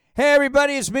Hey,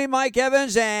 everybody, it's me, Mike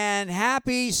Evans, and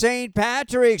happy St.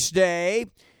 Patrick's Day.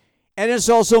 And it's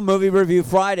also Movie Review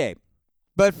Friday.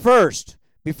 But first,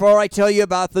 before I tell you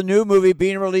about the new movie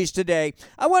being released today,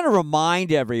 I want to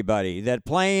remind everybody that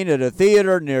playing at a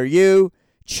theater near you,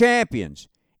 Champions,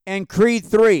 and Creed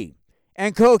 3,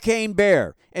 and Cocaine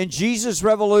Bear, and Jesus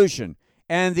Revolution,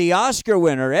 and the Oscar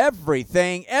winner,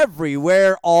 Everything,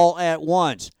 Everywhere, All at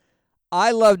Once.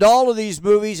 I loved all of these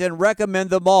movies and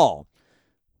recommend them all.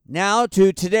 Now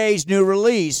to today's new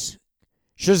release,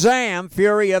 Shazam!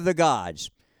 Fury of the Gods.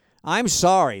 I'm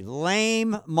sorry,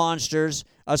 lame monsters,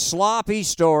 a sloppy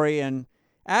story, and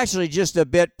actually just a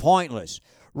bit pointless.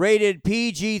 Rated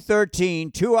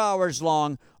PG-13, 2 hours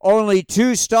long, only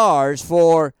 2 stars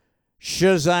for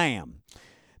Shazam!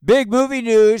 Big movie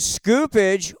news,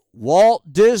 scoopage,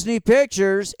 Walt Disney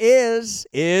Pictures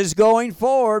is going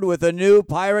forward with a new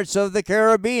Pirates of the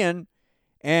Caribbean,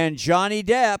 and Johnny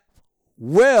Depp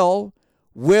will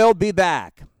be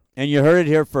back. And you heard it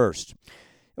here first.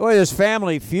 Boy, this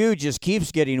family feud just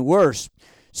keeps getting worse.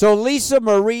 So Lisa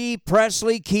Marie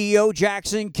Presley Keough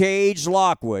Jackson Cage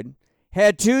Lockwood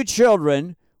had 2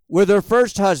 children with her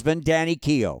first husband, Danny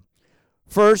Keough.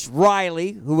 First,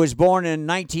 Riley, who was born in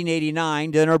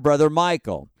 1989, then her brother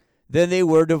Michael. Then they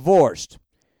were divorced.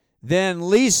 Then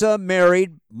Lisa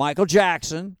married Michael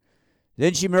Jackson.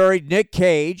 Then she married Nick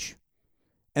Cage.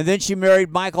 And then she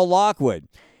married Michael Lockwood.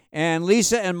 And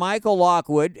Lisa and Michael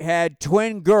Lockwood had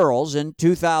twin girls in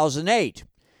 2008.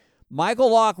 Michael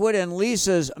Lockwood and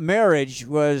Lisa's marriage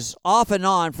was off and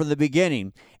on from the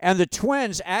beginning, and the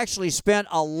twins actually spent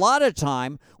a lot of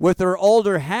time with their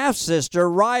older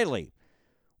half-sister, Riley.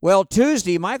 Well,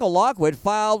 Tuesday, Michael Lockwood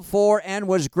filed for and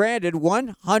was granted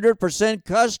 100%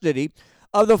 custody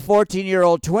of the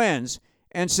 14-year-old twins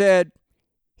and said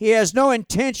he has no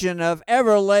intention of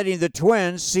ever letting the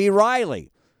twins see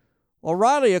Riley. Well,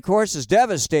 Riley, of course, is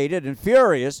devastated and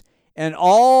furious, and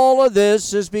all of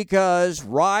this is because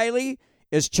Riley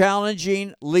is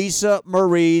challenging Lisa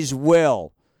Marie's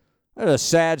will. What a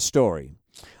sad story.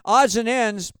 Odds and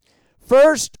ends.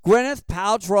 First, Gwyneth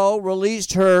Paltrow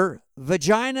released her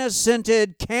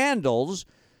vagina-scented candles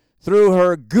through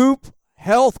her Goop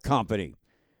Health Company.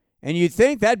 And you'd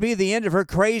think that'd be the end of her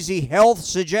crazy health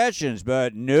suggestions,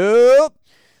 but nope.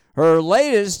 Her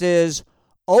latest is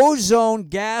ozone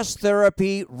gas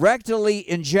therapy rectally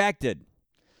injected.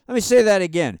 Let me say that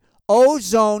again.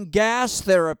 Ozone gas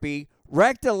therapy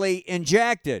rectally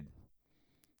injected.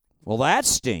 Well, that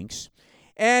stinks.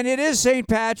 And it is St.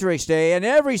 Patrick's Day, and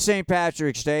every St.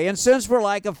 Patrick's Day, and since we're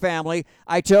like a family,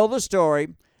 I tell the story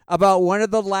about one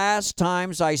of the last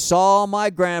times I saw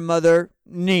my grandmother,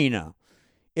 Nina.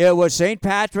 It was St.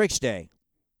 Patrick's Day.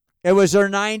 It was her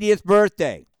 90th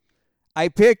birthday. I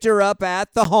picked her up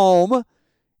at the home,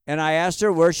 and I asked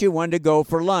her where she wanted to go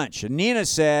for lunch. And Nina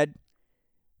said,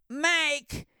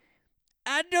 "Mike,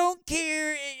 I don't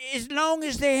care as long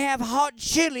as they have hot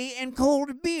chili and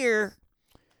cold beer."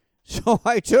 So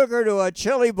I took her to a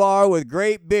chili bar with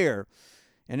great beer.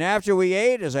 And after we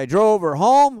ate, as I drove her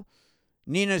home,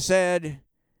 Nina said,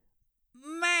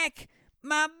 "Mike,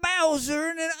 my bowels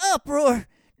are in an uproar.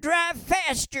 Drive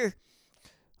faster."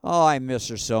 Oh, I miss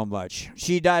her so much.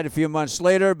 She died a few months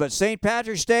later, but St.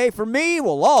 Patrick's Day for me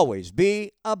will always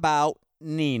be about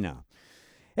Nina.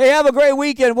 Hey, have a great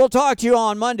weekend. We'll talk to you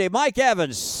on Monday. Mike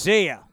Evans, see ya.